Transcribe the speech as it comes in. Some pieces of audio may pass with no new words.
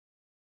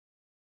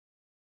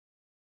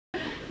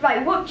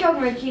Right, what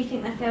genre do you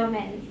think the film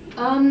is?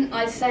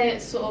 I'd say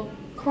it's sort of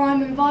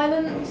crime and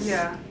violence.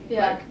 Yeah.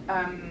 Yeah.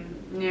 Like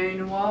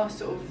neo-noir,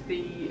 sort of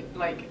the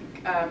like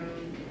I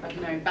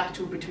don't know,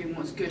 battle between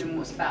what's good and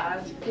what's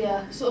bad.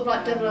 Yeah, sort of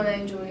like Devil and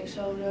Angel on each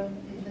shoulder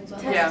and things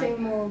like that.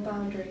 Testing moral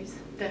boundaries.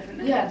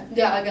 Definitely. Yeah,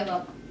 yeah, I get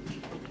that.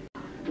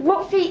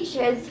 What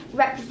features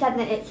represent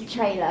that it's a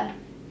trailer?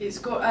 It's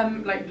got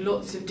like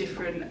lots of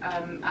different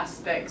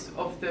aspects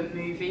of the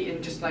movie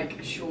in just like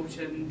a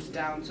shortened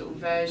down sort of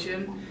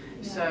version.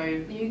 Yeah. So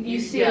you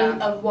see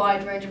a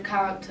wide range of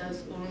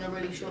characters all in a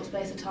really short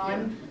space of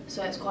time,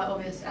 so it's quite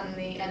obvious, and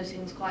the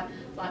editing's quite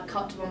like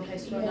cut to one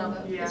place to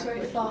another. Yeah. It's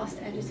very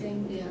fast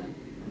editing.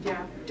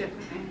 Yeah,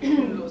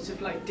 definitely. Lots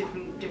of like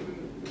different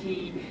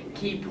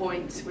key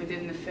points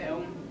within the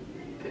film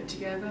put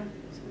together.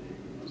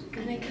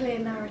 And a clear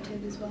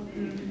narrative as well.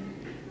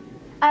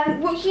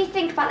 What do you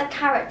think about the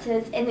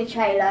characters in the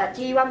trailer?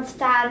 Do you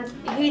understand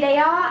who they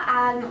are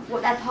and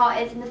what their part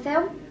is in the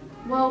film?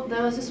 Well,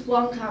 there was this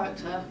one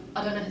character,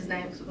 I don't know his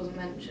name because it wasn't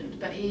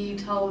mentioned, but he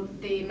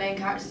told the main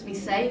character to be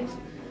safe.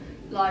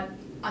 Like,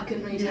 I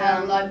couldn't really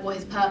tell like what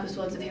his purpose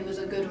was, if he was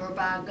a good or a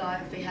bad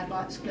guy, if he had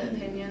like split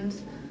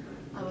opinions.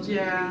 I wasn't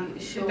really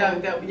sure. I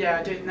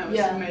don't think that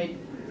was made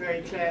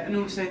very clear. And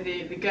also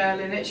the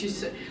girl in it,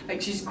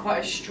 she's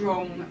quite a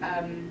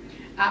strong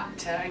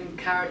actor and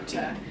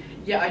character.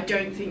 Yeah, I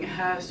don't think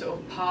her sort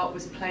of part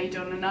was played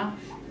on enough.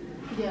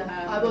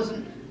 Yeah, I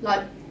wasn't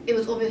like. It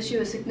was obvious she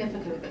was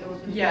significant, but it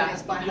wasn't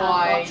obvious by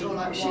how much or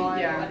like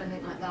why or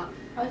anything like that.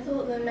 I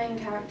thought the main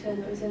character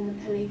that was in the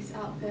police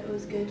outfit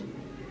was good,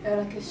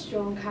 like a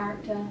strong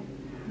character,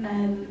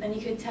 and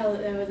you could tell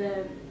that they were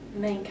the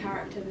main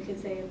character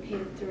because they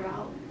appeared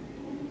throughout.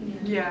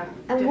 Yeah.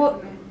 And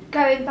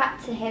going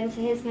back to him,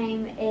 so his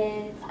name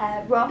is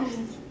Ross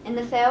in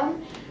the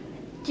film.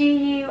 Do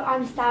you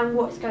understand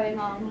what's going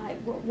on? Like,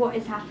 what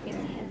is happening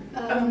to him?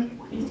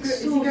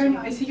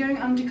 Is he going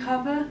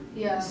undercover?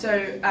 Yeah.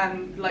 So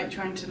like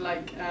trying to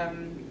like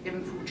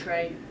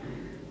infiltrate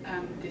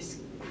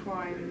this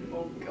crime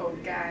or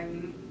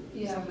gang,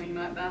 something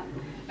like that,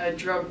 a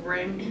drug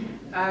ring.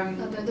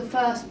 The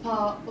first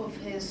part of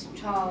his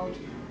child,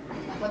 I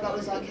thought that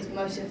was like his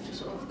motive to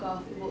sort of go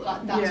after,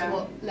 like that's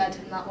what led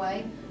him that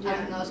way. I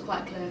think that was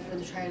quite clear for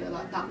the trailer,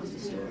 like that was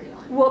the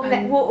storyline.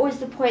 What was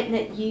the point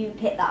that you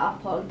picked that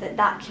up on,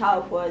 that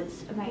child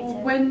was a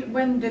motive?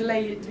 When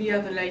the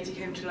other lady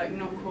came to like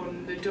knock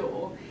on the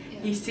door,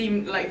 he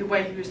seemed like the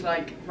way he was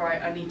like,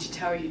 right, I need to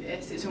tell you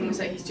this. It's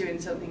almost like he's doing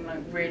something like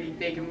really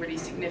big and really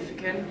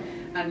significant,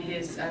 and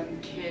his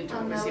kid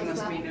obviously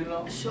must mean a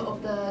lot. Shot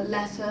of the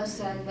letter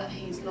saying that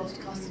he's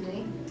lost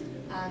custody.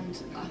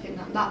 And I think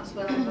that's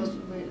when I was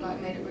really, like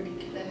made it really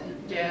clear.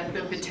 Yeah,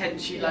 that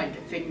potentially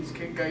like things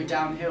could go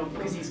downhill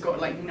because he's got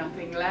like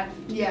nothing left.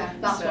 Yeah,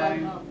 that's what I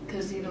thought,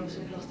 because he'd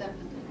obviously lost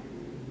everything.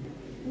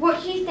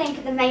 What do you think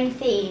are the main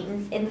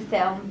themes in the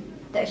film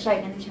that are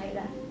shown in the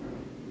trailer?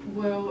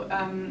 Well,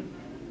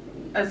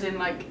 as in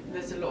like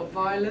there's a lot of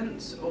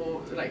violence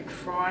or like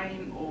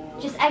crime or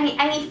just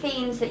any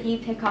themes that you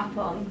pick up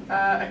on.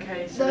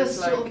 Okay, so there's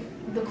like sort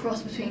of the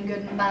cross between good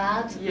and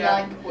bad.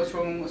 Yeah, like what's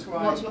wrong and what's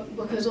right.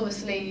 Because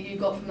obviously you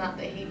got from that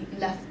he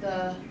left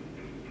the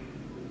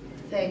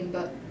thing,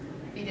 but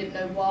you didn't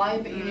know why,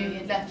 but you knew he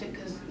had left it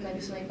because maybe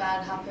something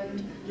bad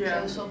happened. Yeah. So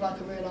it was sort of like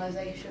a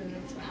realisation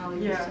of how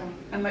he was.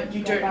 And like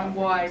you don't know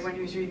why when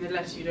he was reading the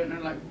letter, you don't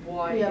know like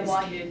why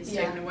his kid's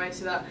taken away.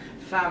 So that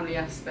family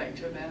aspect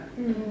of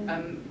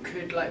it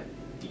could like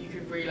you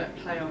could really like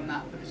play on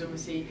that, because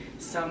obviously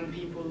some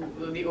people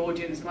or the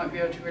audience might be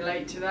able to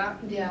relate to that.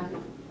 Yeah.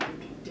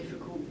 Like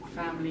difficult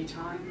family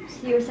times.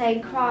 So you were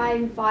saying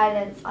crime,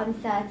 violence,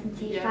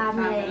 uncertainty,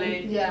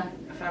 family.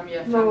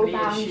 Moral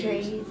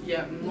boundaries. Issues.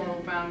 Yeah,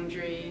 moral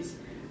boundaries.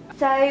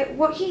 So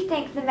what do you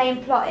think the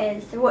main plot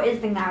is? So what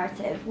is the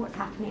narrative? What's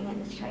happening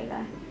in this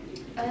trailer?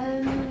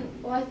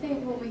 Well, I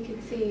think what we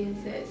could see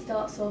is that it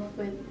starts off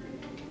with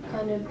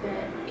kind of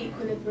the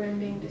equilibrium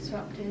being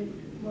disrupted,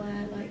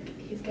 where like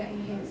he's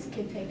getting his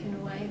kid taken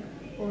away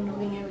or not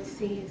being able to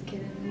see his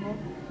kid anymore,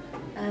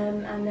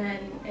 and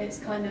then it's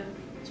kind of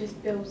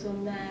just builds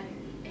on there,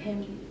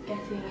 him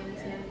getting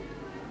into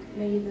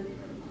maybe the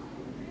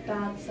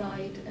bad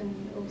side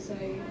and also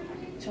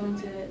trying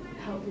to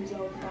help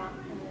resolve that,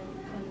 and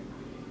then kind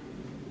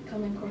of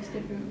coming across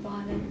different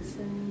violence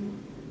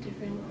and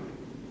different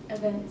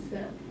events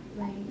that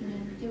may,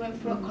 He went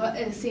for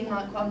it seemed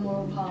like quite a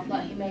moral path,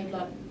 like he made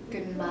like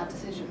good and bad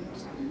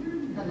decisions,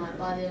 and like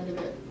by the end of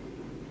it,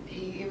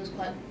 he was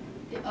quite.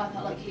 I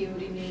felt like he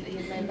already knew that he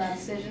had made a bad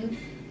decision,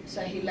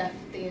 so he left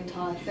the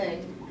entire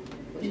thing,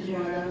 which is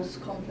why there was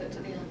conflict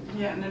at the end.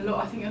 Yeah, and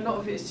I think a lot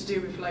of it is to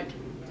do with like,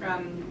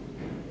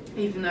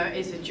 even though it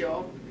is a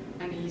job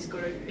and he's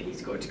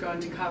got to go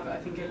undercover, I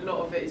think a lot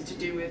of it is to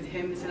do with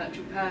him as an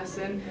actual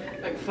person,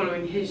 like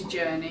following his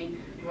journey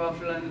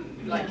rather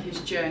than like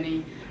his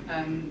journey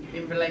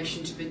in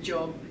relation to the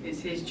job.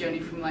 Is his journey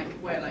from like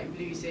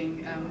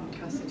losing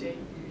custody,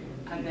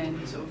 and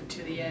then sort of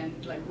to the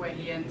end, like where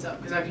he ends up,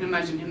 because I can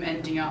imagine him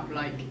ending up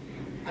like,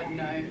 I don't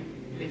know,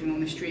 living on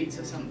the streets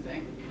or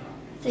something.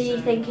 So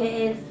you think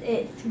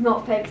it's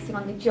not focusing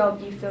on the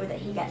job, you feel that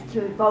he gets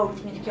too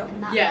involved in his job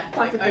and that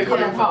like doesn't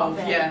become a part of over-involved,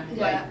 it? yeah.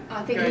 Yeah,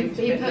 I think going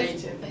he a bit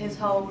pushed native. his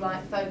whole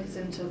like focus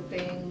into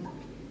being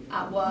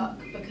at work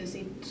because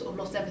he sort of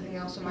lost everything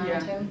else around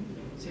Yeah. him.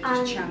 So it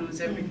just channels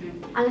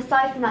everything. And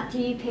aside from that, do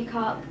you pick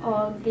up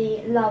on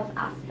the love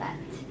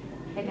aspect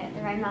in it,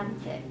 the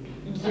romantic?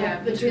 Yeah,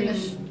 Between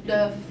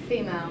the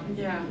female.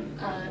 Yeah.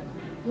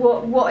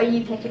 What are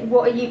you picking?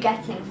 What are you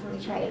getting from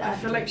the trailer? I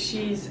feel like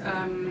she's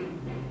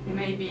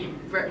maybe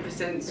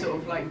represents sort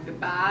of like the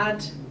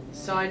bad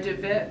side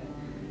of it,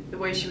 the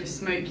way she was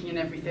smoking and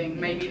everything.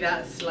 Maybe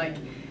that's like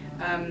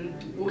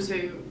also,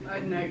 I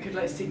don't know, it could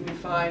like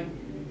signify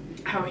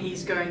how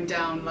he's going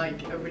down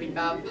like a really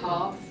bad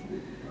path.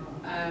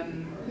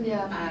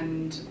 Yeah.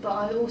 And But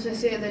I also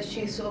see that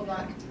she's sort of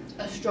like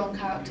a strong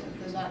character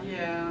because like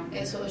yeah,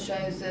 it sort of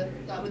shows that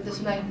like with the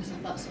smoking and stuff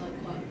that's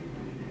like quite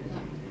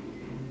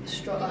like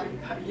strong.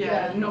 Like,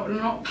 yeah,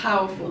 not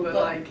powerful, but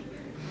like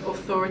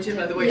authoritative,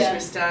 like the way she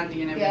was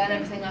standing and everything. Yeah, and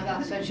everything like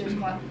that. So she was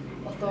quite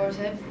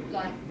authoritative.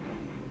 Like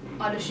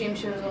I'd assume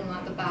she was on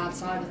like the bad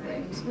side of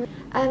things.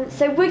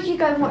 So would you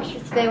go and watch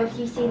this film if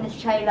you've seen this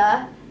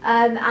trailer?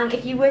 And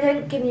if you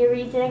wouldn't, give me a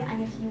reason,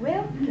 and if you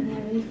will, give me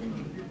a reason.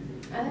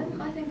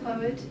 I think I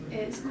would.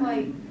 It's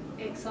quite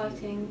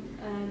exciting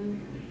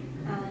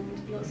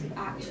and lots of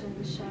action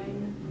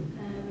shown,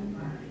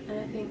 and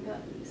I think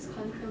that's the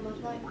kind of film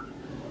I'd like.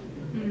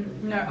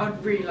 No,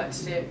 I'd really like to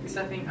see it because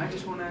I think I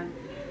just want to,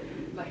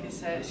 like I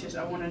said, it's just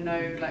I want to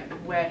know like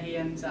where he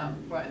ends up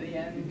right at the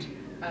end,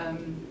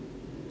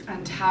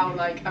 and how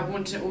like I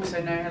want to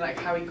also know like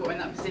how he got in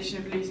that position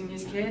of losing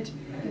his kid,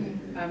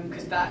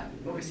 because that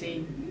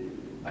obviously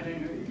I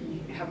don't know,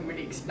 you haven't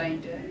really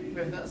explained it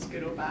whether that's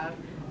good or bad.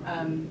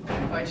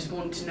 But I just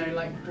want to know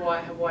like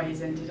why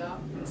he's ended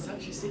up in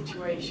such a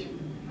situation.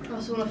 I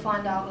also want to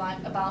find out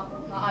like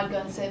about like I'd go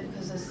and see it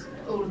because there's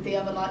all of the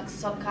other like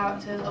sub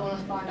characters. I want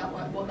to find out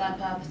like what their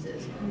purpose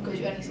is because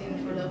you only see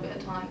them for a little bit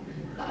of time.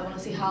 Like I want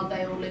to see how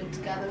they all live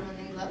together and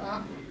things like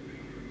that.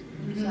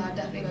 So I'd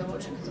definitely go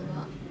watch it because of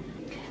that.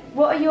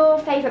 What are your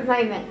favourite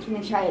moments in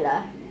the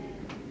trailer?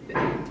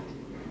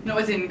 Not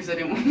as in because I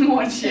didn't want to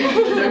watch it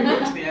because I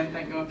got to the end,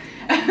 thank God.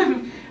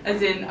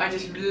 As in, I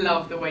just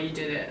love the way you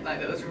did it.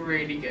 Like that was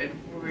really good,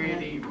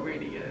 really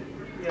good.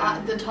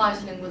 Yeah. The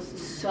titling was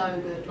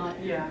so good. Like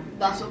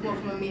that's what more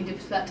from a media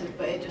perspective,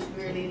 but it just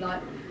really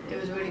like it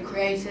was really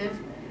creative.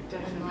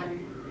 Definitely.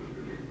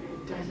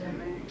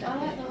 I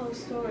like the whole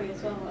story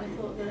as well. I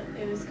thought that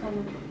it was kind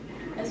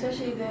of,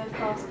 especially the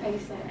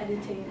fast-paced like,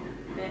 editing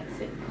bits,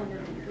 it kind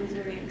of was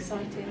really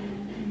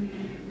exciting.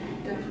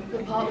 Definitely.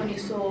 The part when you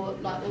saw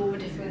like all the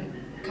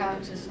different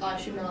characters, I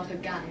assume they're like a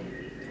gang,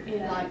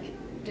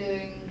 like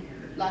doing,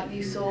 like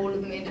you saw all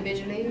of them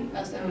individually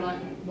as they were like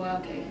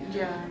working.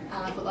 Yeah. And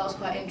I thought that was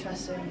quite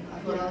interesting. I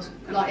thought that was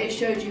like it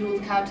showed you all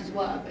the characters'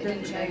 work, but it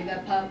didn't show you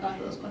their purpose. I thought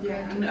that was quite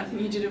Yeah, and I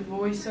think you did a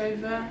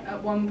voiceover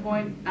at one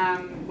point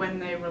when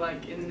they were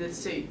like in the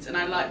suits, and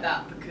I like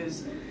that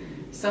because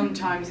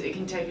sometimes it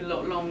can take a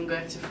lot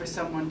longer for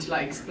someone to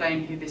like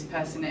explain who this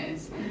person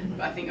is.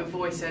 But I think a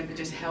voiceover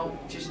just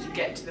helped just to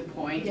get to the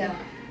point. Yeah.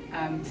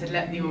 To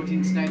let the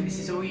audience know this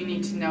is all you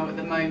need to know at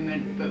the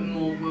moment, but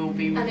more will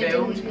be And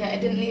revealed.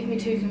 it didn't leave me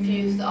too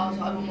confused that I was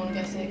like, I wouldn't want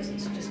to go see it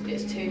because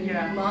it's too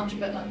much,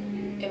 but like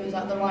it was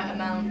like the right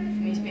amount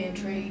for me to be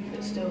intrigued,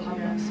 but still have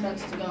enough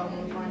suspense to go and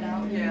want to find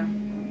out. Yeah.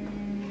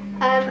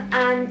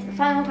 And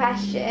final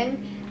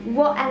question,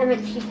 what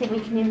elements do you think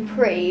we can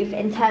improve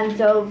in terms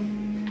of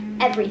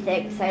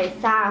everything, so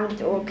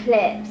sound or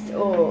clips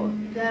or...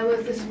 There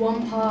was this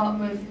one part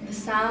with the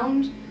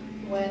sound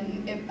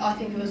when I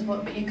think it was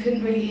but you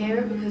couldn't really hear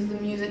it because the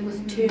music was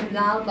too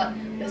loud, like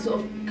they sort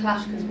of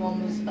clashed because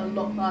one was a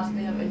lot faster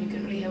than the other and you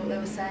couldn't really hear what they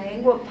were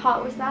saying. What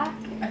part was that?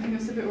 I think it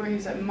was the bit where he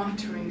was like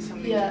muttering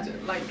something. Yeah.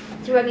 Like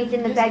So when he's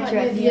in the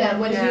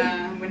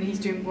bedroom? when he's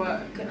doing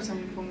work,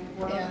 some form of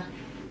work. Yeah.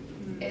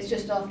 It's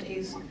just after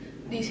you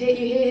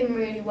hear him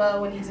really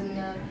well when he's in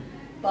the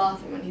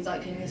bathroom and he's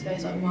like cleaning his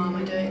face, like why am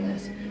I doing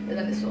this? But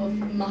then it sort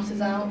of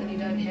mutters out and you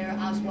don't hear it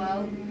as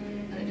well,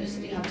 and it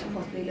just you have to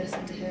properly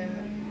listen to hear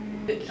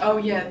it. Oh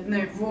yeah,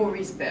 no,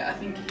 Rory's bit, I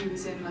think he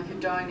was in like a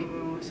dining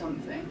room or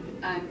something,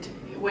 and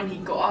when he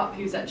got up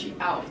he was actually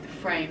out of the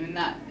frame, and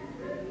that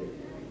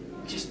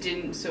just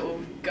didn't sort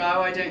of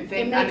go, I don't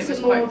think, and it was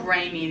quite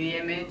grainy, the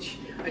image.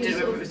 I don't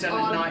know if it was done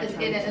at night. As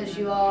in it as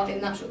you are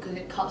in that shot because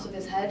it cuts off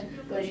his head,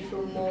 whereas you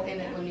feel more in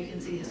it when you can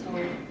see his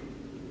whole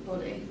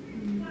body.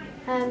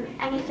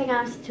 Anything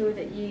else at all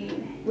that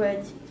you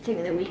would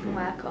think that we can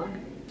work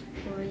on?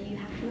 Or are you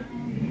happy? I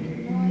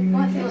think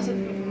that's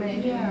everything for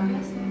me. Yeah.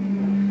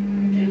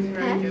 It's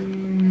very good.